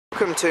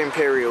Welcome to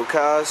Imperial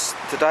Cars.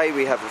 Today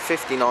we have a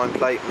 59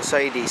 plate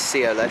Mercedes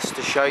CLS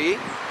to show you.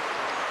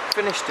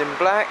 Finished in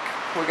black.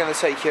 We're going to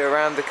take you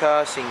around the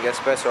car so you can get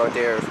a better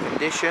idea of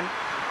condition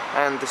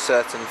and the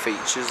certain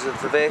features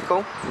of the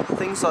vehicle.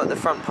 Things like the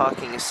front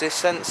parking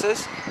assist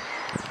sensors,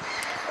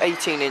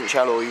 18-inch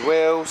alloy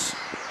wheels,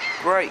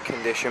 great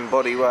condition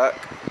bodywork.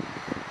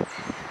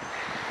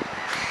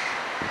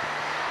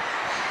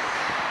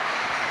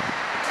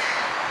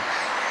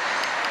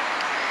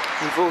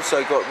 You've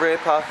also got rear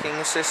parking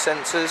assist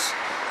sensors.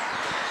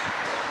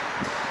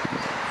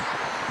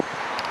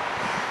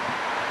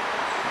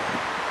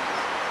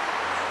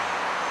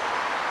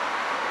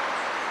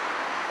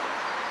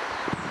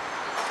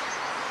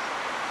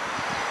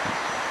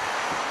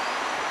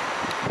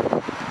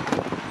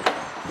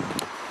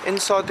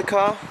 Inside the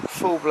car,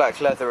 full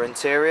black leather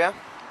interior.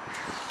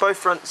 Both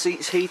front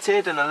seats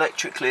heated and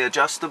electrically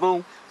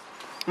adjustable.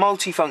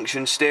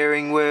 Multi-function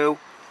steering wheel,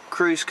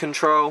 cruise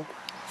control,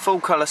 full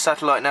colour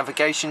satellite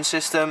navigation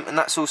system, and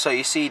that's also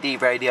your CD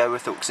radio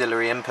with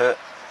auxiliary input.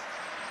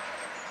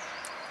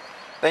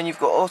 Then you've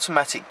got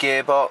automatic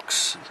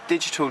gearbox,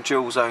 digital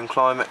dual zone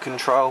climate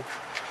control.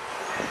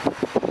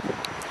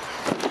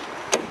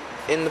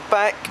 In the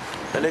back,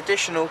 an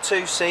additional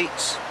 2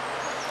 seats,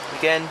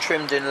 again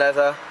trimmed in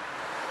leather.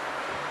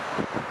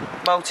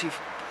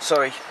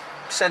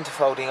 Centre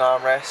folding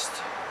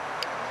armrest.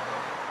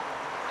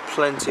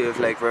 Plenty of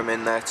legroom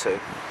in there too.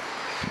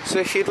 So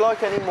if you'd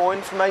like any more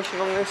information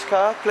on this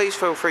car, please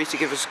feel free to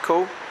give us a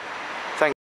call.